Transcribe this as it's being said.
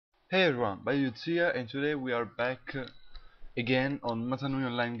Hey everyone, Bayutsia, and today we are back again on Matanui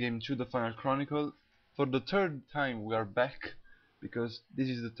Online Game 2 The Final Chronicle. For the third time we are back, because this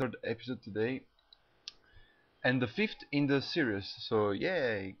is the third episode today, and the fifth in the series, so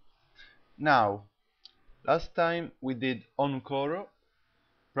yay! Now, last time we did Ko-Koro,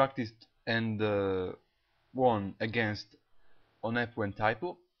 practiced and won against Onepu and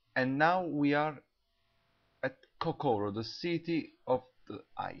Taipu, and now we are at Ko-Koro, the city of the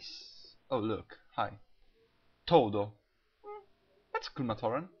ice. Oh look, hi. Todo. That's cool,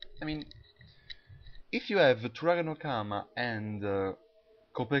 Matoran. I mean, if you have Turaga no Kama and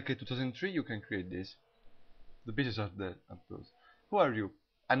Kopeke 2003, you can create this. The pieces are there, of those. Who are you?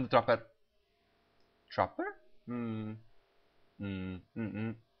 I'm the trapper. Trapper? Hmm. Hmm. Mm.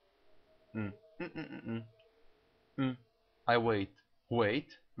 Mm. Mm. Mm. Mm. Mm. I wait. Wait.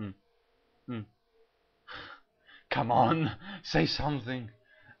 Mm. Mm. Come on, say something.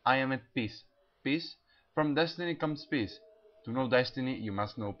 I am at peace. Peace? From destiny comes peace. To know destiny, you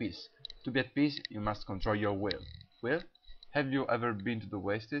must know peace. To be at peace, you must control your will. Will? Have you ever been to the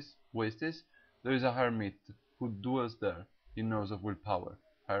Wastes? Wastes? There is a hermit who dwells there. He knows of willpower.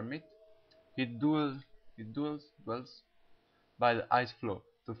 Hermit? He dwells by the ice flow.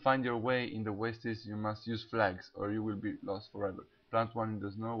 To find your way in the wastes, you must use flags, or you will be lost forever. Plant one in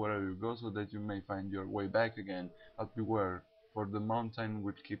the snow wherever you go, so that you may find your way back again. But beware, for the mountain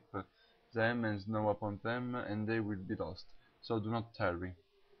will keep them and snow upon them, and they will be lost. So do not tarry.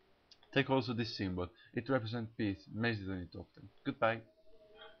 Take also this symbol. It represents peace. Meditate on it often. Goodbye.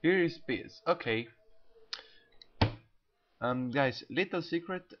 Here is peace. Okay. Guys, little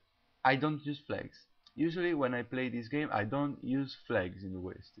secret. I don't use flags. Usually when I play this game, I don't use flags in the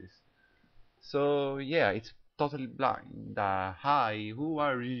wastes. So yeah, it's totally blind. Hi, who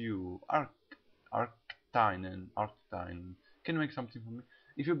are you? Arctine. Can you make something for me?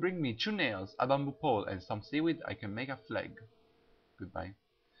 If you bring me 2 nails, a bamboo pole, and some seaweed, I can make a flag. Goodbye.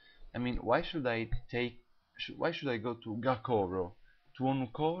 I mean, why should I go to Gakoro, to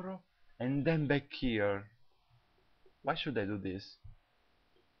Onukoro, and then back here? Why should I do this?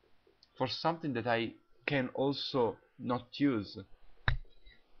 For something that I can also not use.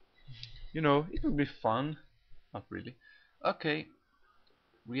 You know, it would be fun. Not really. Okay,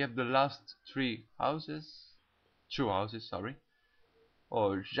 we have the last 3 houses. 2 houses, sorry.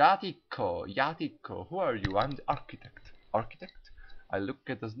 Oh, Yatiko, who are you? I'm the architect. Architect? I look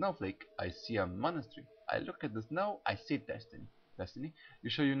at the snowflake, I see a monastery. I look at the snow, I see destiny. Destiny? You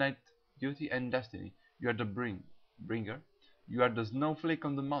shall unite duty and destiny. You are the bringer. You are the snowflake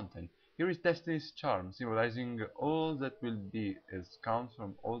on the mountain. Here is destiny's charm, symbolizing all that will be as counts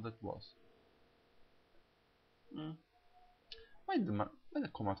from all that was. Hmm. Why the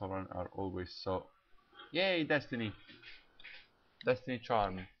Komatoran are always so... Yay, destiny! Destiny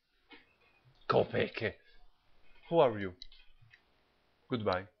charm. Kopeke! Who are you?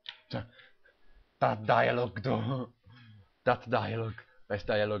 Goodbye. That dialogue though. That dialogue. Best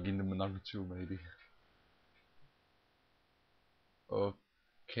dialogue in the Monaco 2 maybe.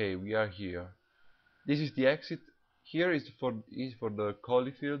 Okay, we are here. This is the exit. Here is for the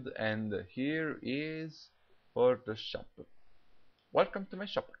Collie field, and here is for the shop. Welcome to my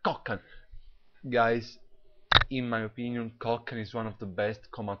shop. Kokan! Guys, in my opinion, Kokan is one of the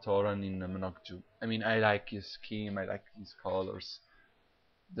best Komatoran in Monaco. I mean, I like his scheme, I like his colors.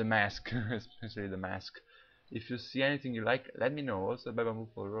 The mask, especially the mask. If you see anything you like, let me know. Also, Baba move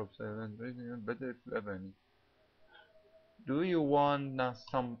for ropes. Better if you have any. Do you want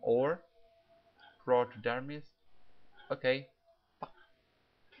some ore? Protodermis? Okay.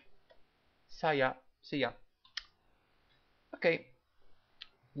 Saya. See ya. Okay.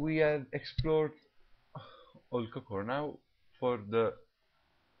 We have explored Old Ko-Koro now for the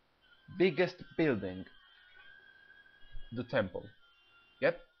biggest building. The temple.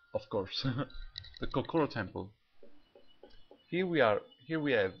 Yep, of course. The Ko-Koro temple. Here we are. Here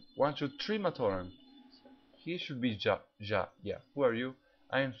we have 1, 2, 3 Matoran. He should be Ja. Yeah. Who are you?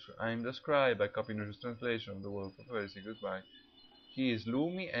 I'm the scribe. I copy Nushu's translation of the world of prophecy. Goodbye. He is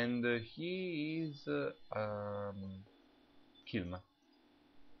Lumi, and he is Kilma.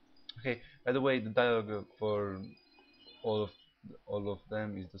 Okay. By the way, the dialogue for all of all of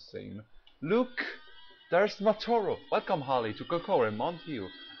them is the same. Look, there's Matoro. Welcome, Holly, to Ko-Koro and Mount Hill.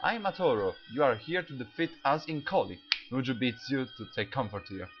 I'm Matoro. You are here to defeat us in Koli. Nuju beats you to take comfort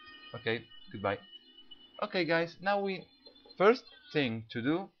here. Okay. Goodbye. Okay, guys. Now we first thing to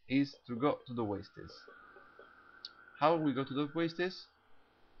do is to go to the wastes. How we go to the wastes?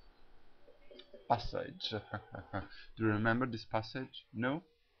 Passage. Do you remember this passage? No?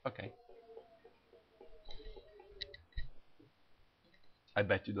 Okay. I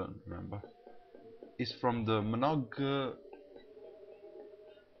bet you don't remember. It's from the Monog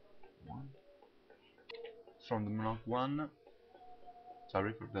one. From the Monog one.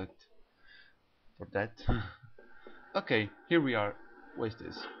 Sorry for that. For that. Okay, here we are. What is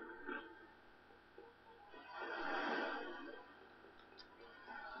this?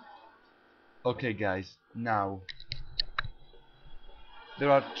 Okay, guys. Now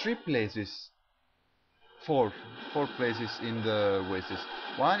there are three places, four, four places in the Oasis.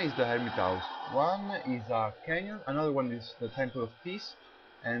 One is the Hermit House. One is a canyon. Another one is the Temple of Peace,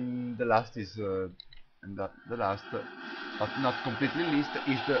 and the last is and the last, but not completely least,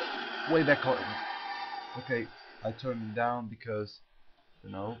 is the way back home. Okay, I turned it down because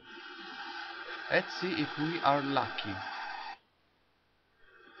you know. Let's see if we are lucky.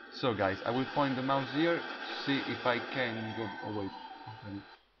 So guys, I will point the mouse here to see if I can go. Oh wait,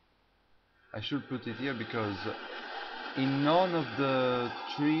 I should put it here because in none of the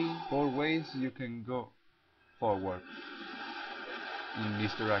three, four ways you can go forward in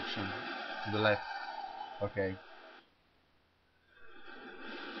this direction, to the left. Okay,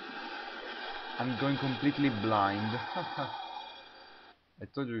 I'm going completely blind. I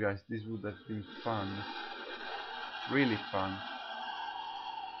told you guys this would have been fun, really fun.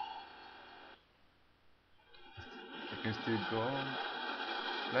 I can still go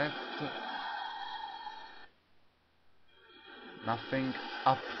left, nothing,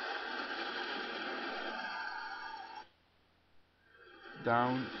 up,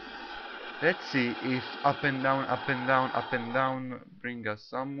 down. Let's see if up and down, up and down, up and down bring us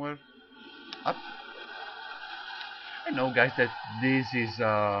somewhere. Up. I know guys that this is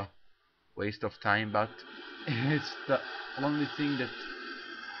a waste of time, but it's the only thing that,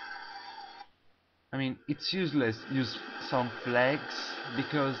 I mean, it's useless use some flags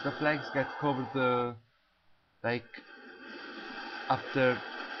because the flags get covered like after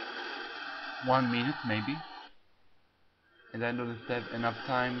 1 minute maybe, and I don't have enough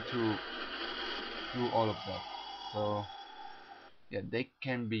time to do all of that. So yeah, they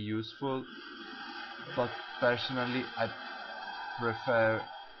can be useful, but personally I prefer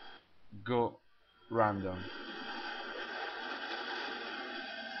go random.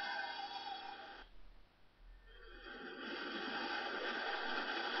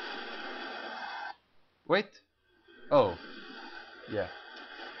 Wait. Oh, yeah.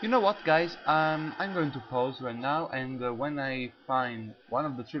 You know what, guys? I'm going to pause right now, and when I find one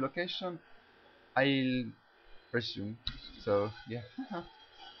of the three locations, I'll resume. So yeah.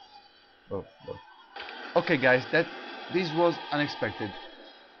 Oh, oh. Okay, guys, that this was unexpected.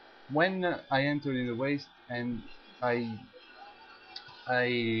 When I entered in the waste and I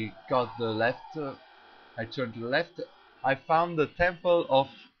I got the left, I turned to the left. I found the Temple of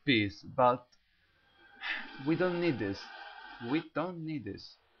Peace, but we don't need this. We don't need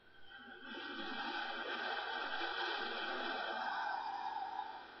this.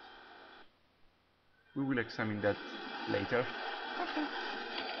 We will examine that later.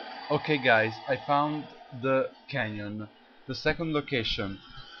 Okay guys, I found the canyon, the second location,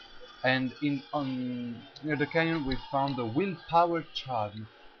 and in on near the canyon we found the willpower charm.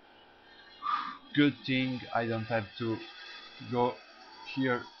 Good thing I don't have to go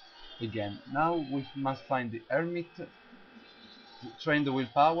here again. Now we must find the hermit, train the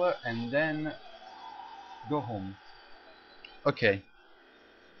willpower, and then go home. Okay,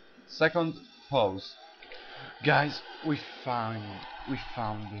 second pause. Guys, we found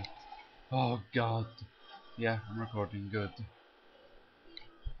it. Oh god. Yeah, I'm recording, good.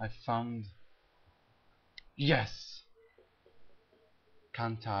 I found... Yes!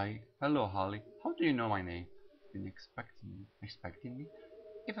 Can't I? Hello, Holly. How do you know my name? Been expecting me?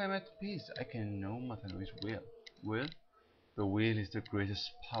 If I'm at peace, I can know Matanoi's will. Will? The will is the greatest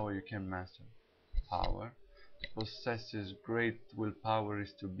power you can master. Power? To possess this great willpower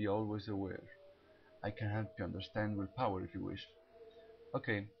is to be always aware. I can help you understand willpower if you wish.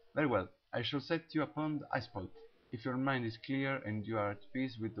 Okay, very well. I shall set you upon the ice pot. If your mind is clear and you are at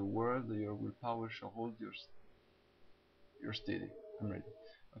peace with the world, your willpower shall hold your steady. I'm ready.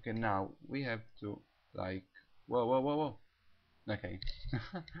 Okay, now we have to like whoa whoa whoa whoa. Okay,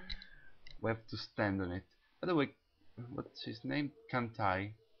 we have to stand on it. By the way, what's his name?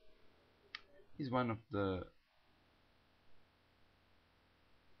 Kantai. He's one of the.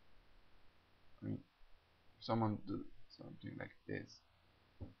 I mean, someone do something like this.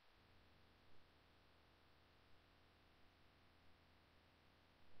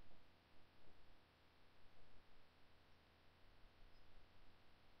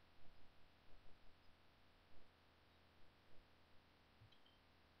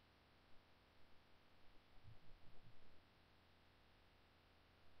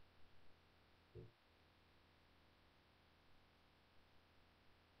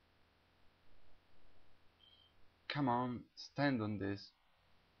 Come on, stand on this.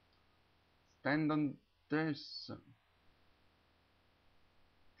 Stand on this.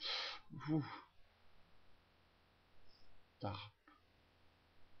 Whew. Stop.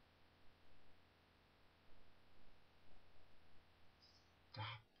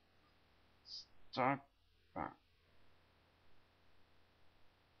 Stop. Stop.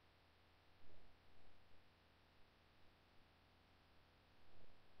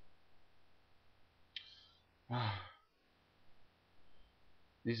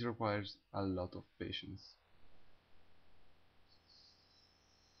 This requires a lot of patience.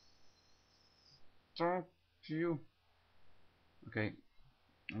 Stop you. Okay,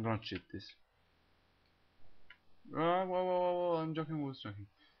 I'm gonna cheat this. Whoa, whoa, whoa, whoa, I'm joking, I was joking.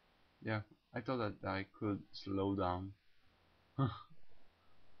 Yeah, I thought that I could slow down.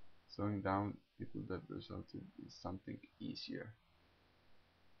 Slowing down, it would have resulted in something easier.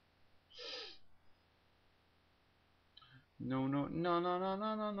 No, no, no, no, no,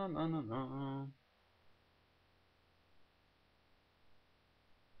 no, no, no, no, no, no.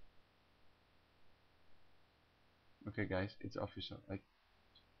 Okay, guys, it's official. I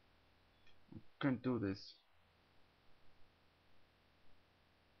can't do this.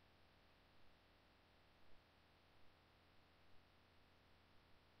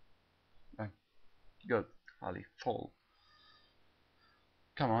 Ah, good, Ali, fall.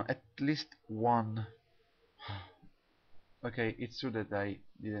 Come on, at least one. Okay, it's true that I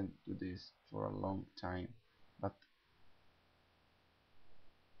didn't do this for a long time, but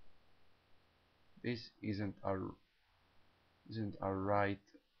this isn't a right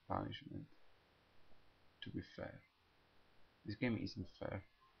punishment. To be fair, this game isn't fair.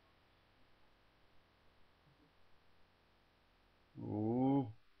 Ooh,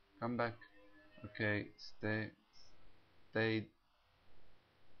 come back. Okay, stay, stay,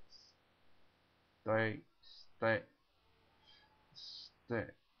 stay, stay.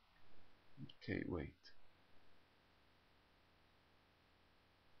 Okay, wait.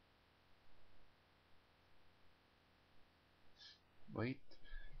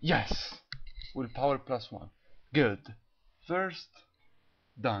 Yes! Willpower plus one. Good. First,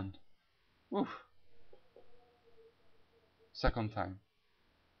 done. Oof. Second time.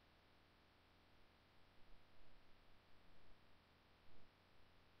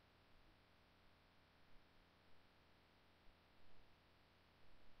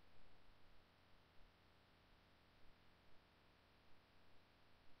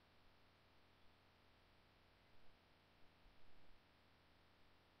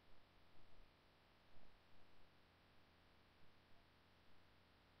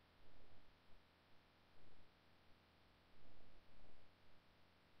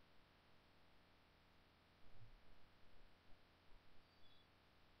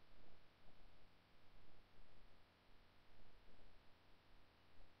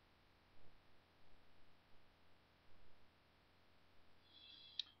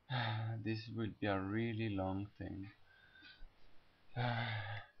 This will be a really long thing.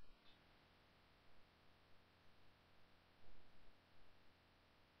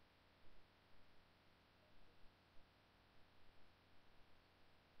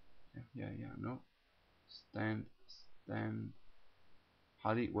 Yeah, yeah, no. Stand, stand.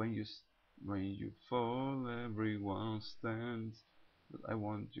 Hardy, when you fall, everyone stands. But I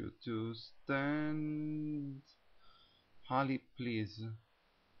want you to stand. Harley, please.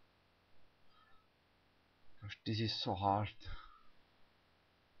 Gosh, this is so hard.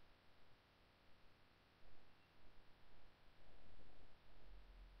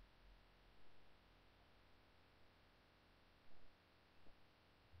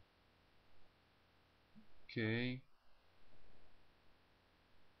 Okay.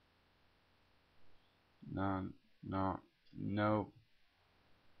 No, no, no.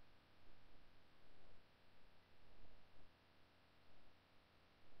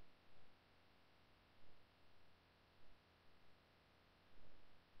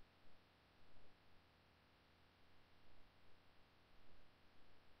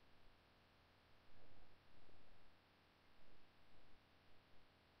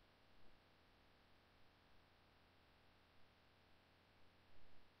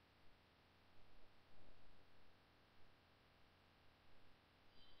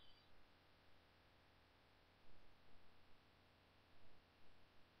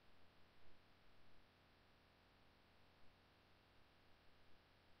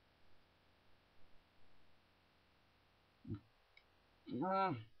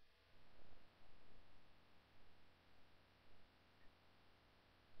 Ah.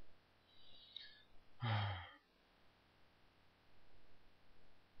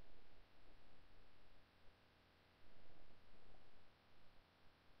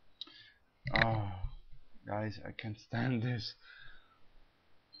 Guys, I can't stand this.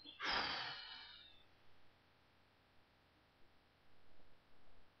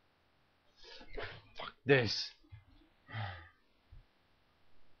 This.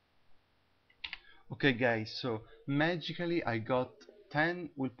 Okay guys, so magically I got 10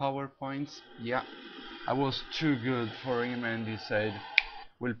 willpower points. Yeah, I was too good for him and he said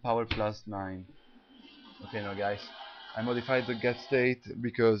willpower plus 9. Okay, no guys, I modified the get state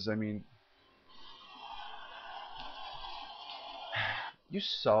because I mean, you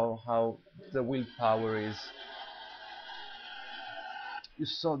saw how the willpower is. You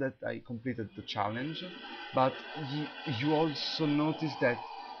saw that I completed the challenge, but you also noticed that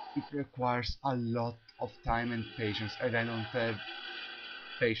it requires a lot of time and patience, and I don't have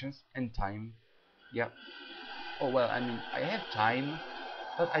patience and time. Yeah. Oh well, I mean, I have time,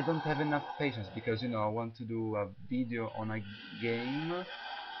 but I don't have enough patience because you know I want to do a video on a game,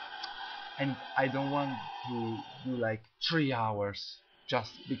 and I don't want to do like 3 hours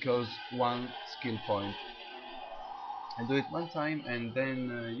just because one skill point. I do it one time and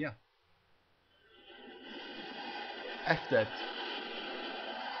then yeah, F that,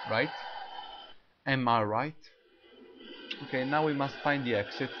 right? Am I right? Okay, now we must find the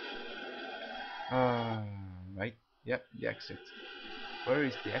exit. Right? Yep, the exit. Where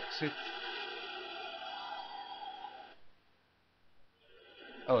is the exit?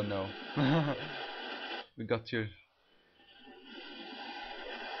 Oh no. We got here.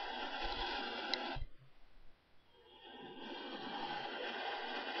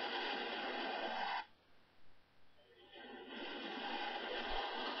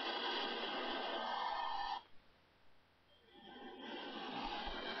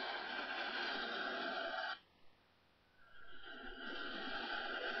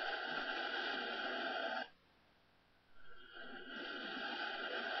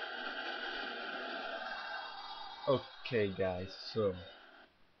 Okay guys, so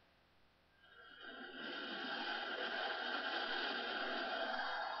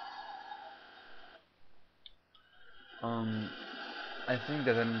um I think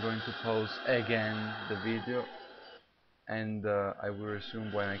that I'm going to pause again the video and I will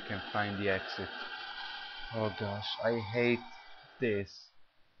resume when I can find the exit. Oh gosh, I hate this.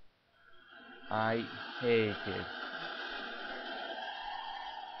 I hate it.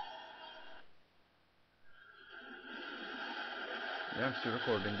 Yeah, I'm still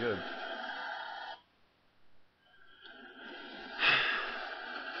recording, good.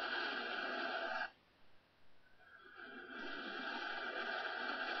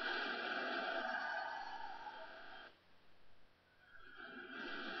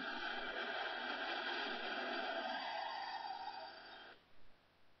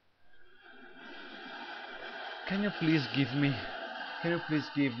 Can you please give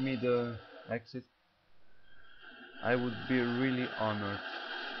me the exit? I would be really honored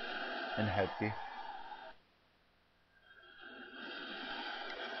and happy.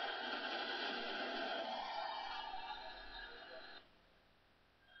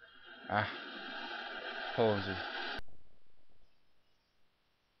 Ah, pause it.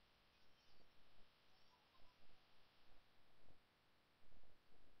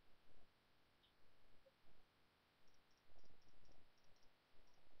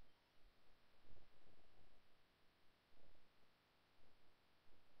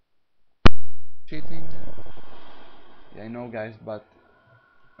 Cheating? Yeah, I know guys, but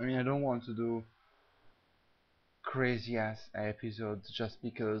I mean I don't want to do crazy ass episodes just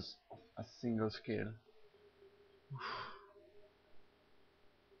because of a single skill.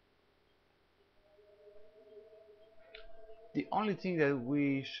 The only thing that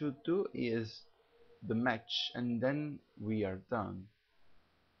we should do is the match and then we are done.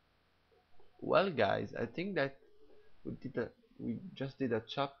 Well guys, I think that we just did a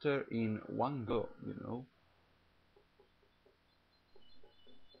chapter in one go, you know.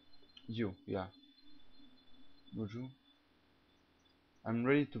 Yeah. Buju. I'm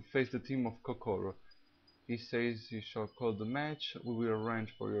ready to face the team of Ko-Koro. He says he shall call the match, we will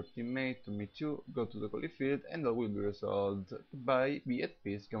arrange for your teammate to meet you, go to the quali field, and all will be resolved. Goodbye, be at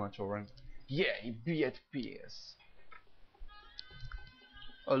peace, Gamachoran. Yeah, be at peace.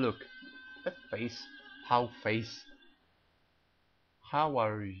 Oh look, that face. How face? How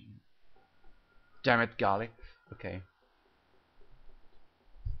are you? Damn it, Gali. Okay.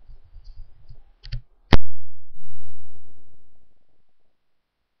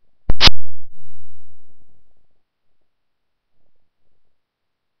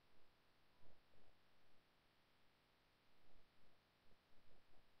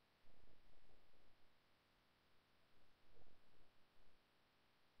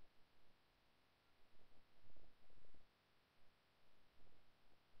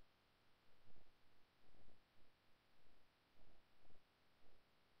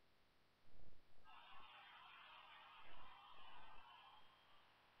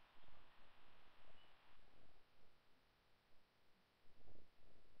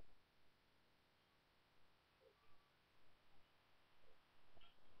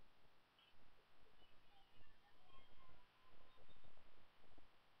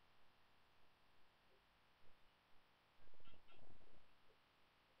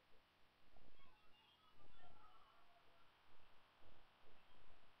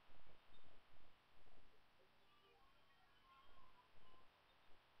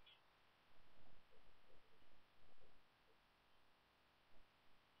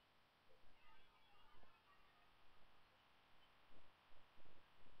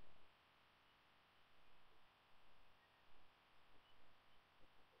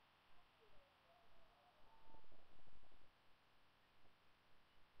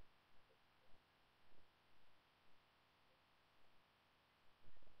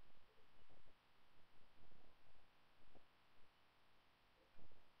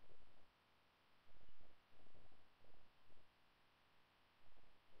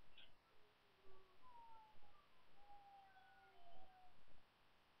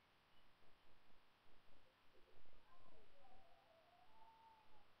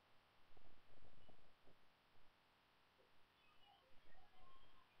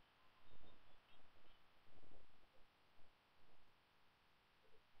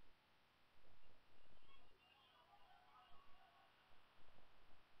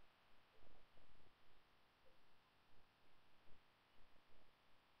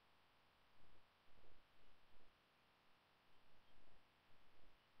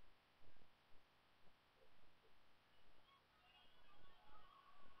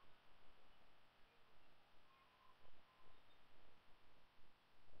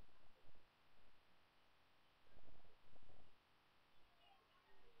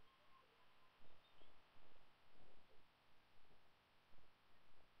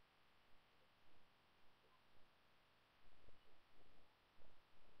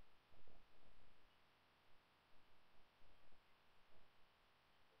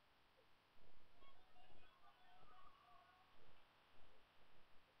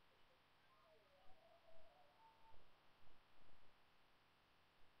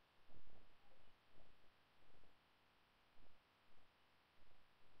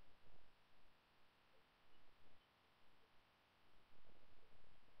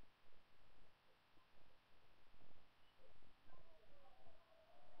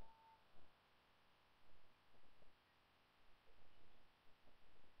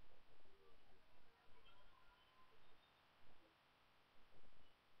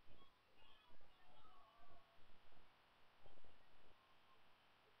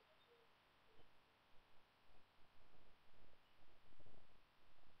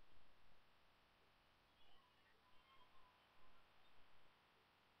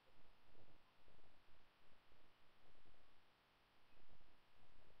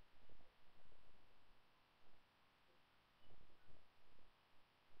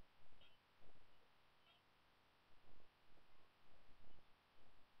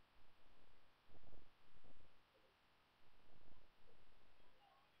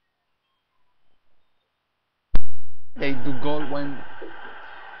 they do goal when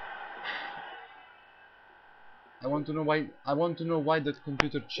I want to know why the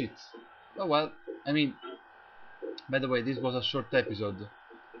computer cheats. Oh well, I mean, by the way, this was a short episode,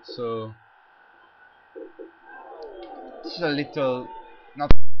 so this is a little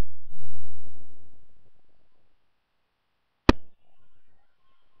not.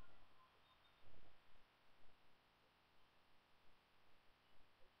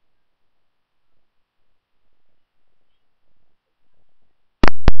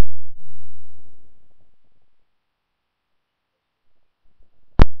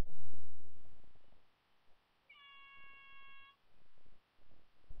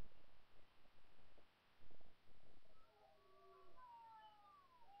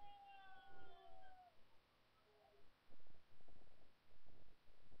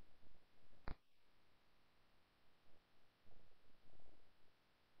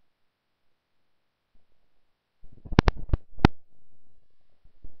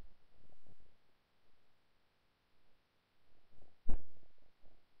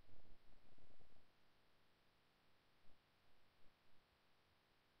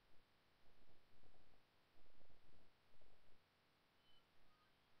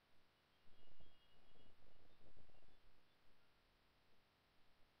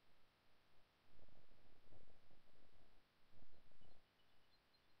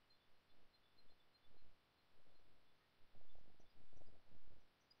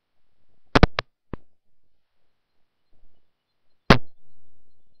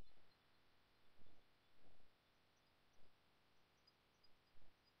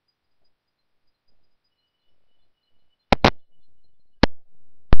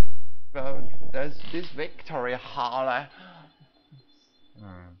 Well, there's this victory, Harley.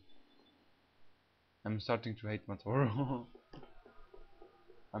 Hmm. I'm starting to hate Matoro.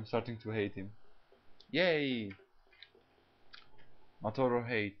 I'm starting to hate him. Yay! Matoro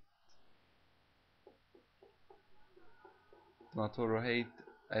hate. Matoro hate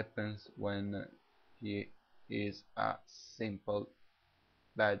happens when he is a simple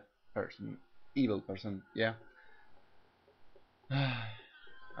bad person, evil person. Yeah.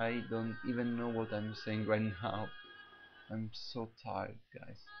 I don't even know what I'm saying right now. I'm so tired,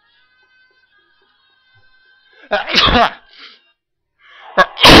 guys.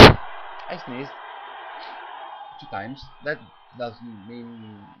 I sneezed 2 times. That doesn't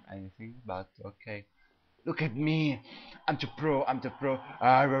mean anything, but okay. Look at me. I'm too pro. I'm too pro.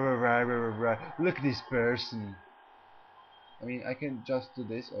 Ah, rah, rah, rah, rah, rah, rah. Look at this person. I mean, I can just do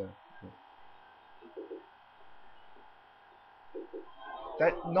this or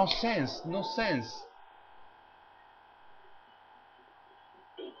that. No sense. No sense.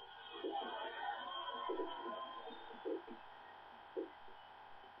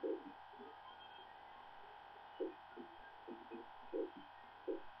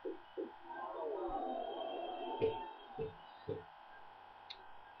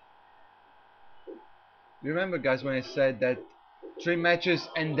 Remember, guys, when I said that 3 matches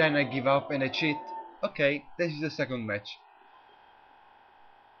and then I give up and I cheat? Okay, this is the second match.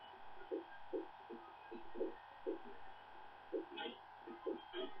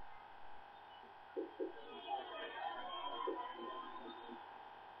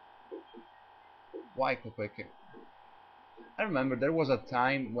 Why Ko-Koro? I remember there was a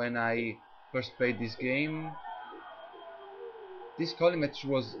time when I first played this game. This calling match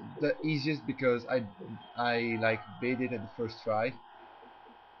was the easiest because I like beat it at the first try.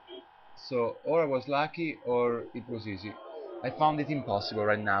 So or I was lucky or it was easy. I found it impossible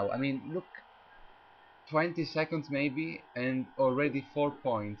right now. I mean, look, 20 seconds maybe and already 4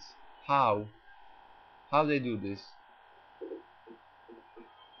 points. How? How they do this?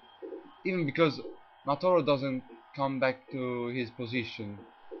 Even because Matoro doesn't come back to his position.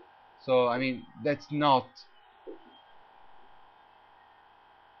 So I mean, that's not.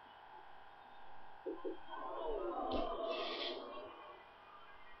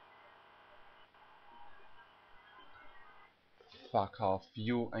 Fuck off,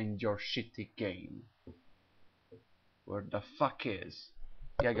 you and your shitty game. Where the fuck is?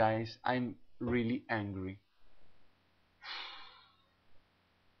 Yeah, guys, I'm really angry.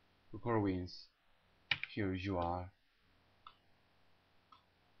 Ko-Koro wins. Here you are.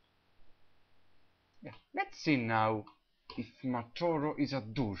 Yeah. Let's see now if Matoro is a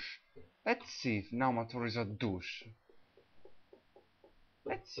douche. Let's see if now Matoro is a douche.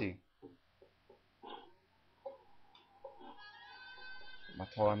 Let's see.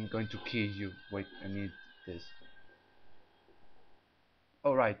 Matoro, I'm going to kill you. Wait, I need this.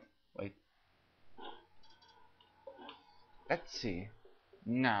 Alright, wait. Let's see.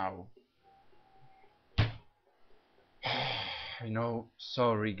 Now. I know,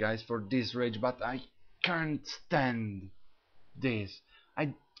 sorry guys for this rage, but I can't stand this.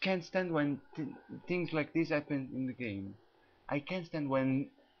 I can't stand when things like this happen in the game. I can't stand when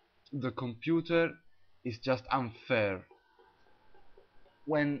the computer is just unfair.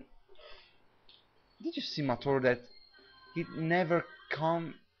 When did you see Mator that he never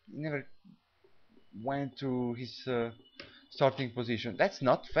went to his starting position? That's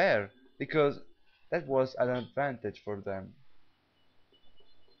not fair because that was an advantage for them.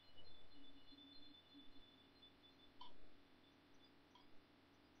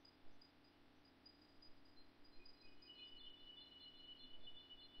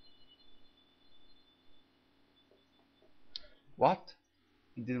 What?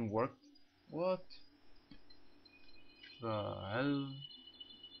 It didn't work? What the hell?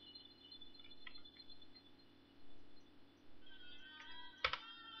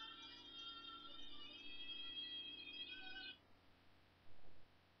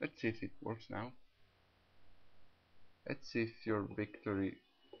 Let's see if it works now. Let's see if your victory.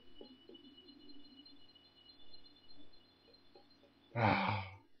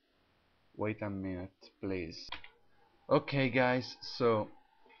 Wait a minute, please. Okay, guys, so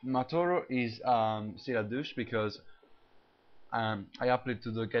Matoro is still a douche because I uploaded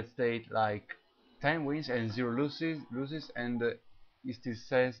to the get state like 10 wins and 0 loses, and it still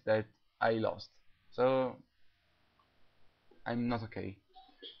says that I lost. So I'm not okay.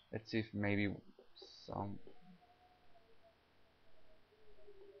 Let's see if maybe some.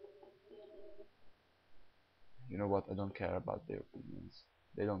 You know what? I don't care about their opinions.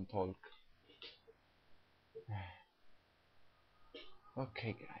 They don't talk.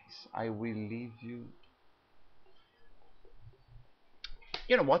 Okay, guys, I will leave you.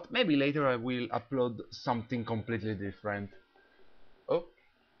 You know what? Maybe later I will upload something completely different. Oh,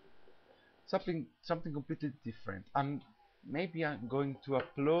 something completely different. Maybe I'm going to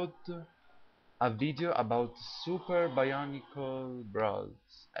upload a video about Super Bionicle Bros.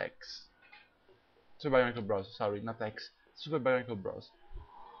 X. Super Bionicle Bros. Sorry, not X. Super Bionicle Bros.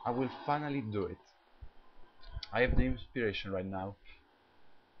 I will finally do it. I have the inspiration right now.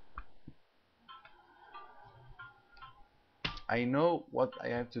 I know what I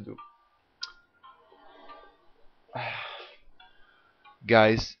have to do.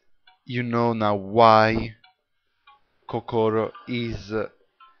 Guys, you know now why Ko-Koro is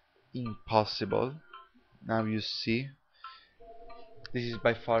impossible. Now you see, this is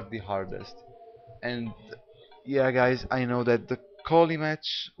by far the hardest. And yeah, guys, I know that the Koli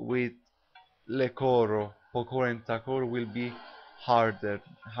match with Lekoro, Pokoro and Takoro will be harder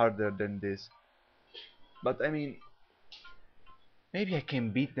than this. But I mean, maybe I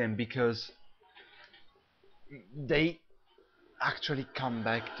can beat them because they actually come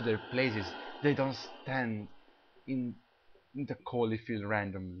back to their places. They don't stand in, in the Koli field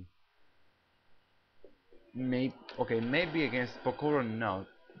randomly. Maybe against Pokoro not,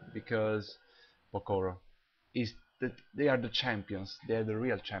 because Pokoro is they are the champions. They are the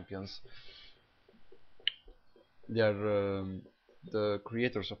real champions. They are the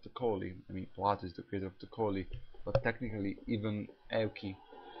creators of the Koli. I mean, Plato is the creator of the Koli, but technically even Aoki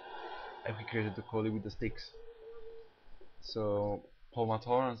created the Koli with the sticks. So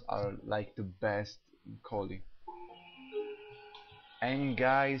Pomatorans are like the best in Koli. And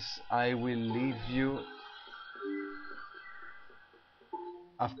guys, I will leave you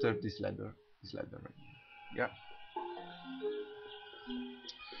after this ladder. This ladder right here. Yeah.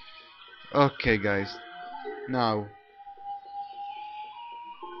 Okay, guys. Now,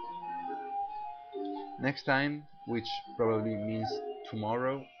 next time, which probably means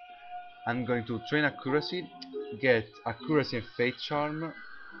tomorrow, I'm going to train accuracy, get accuracy and fate charm,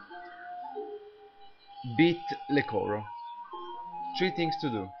 beat Lekoro. 3 things to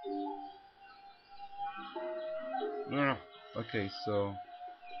do. Okay, so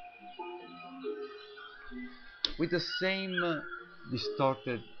with the same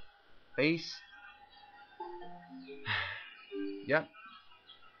distorted pace, yeah,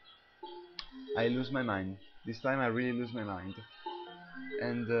 I lose my mind. This time I really lose my mind.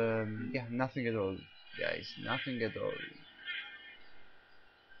 And yeah, nothing at all, guys, nothing at all.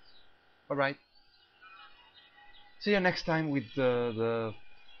 Alright, see you next time with the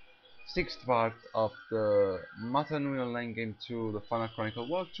sixth part of the Matanui Online Game 2, the Final Chronicle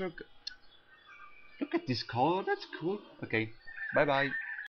walkthrough. Look at this color, that's cool. Okay, bye bye.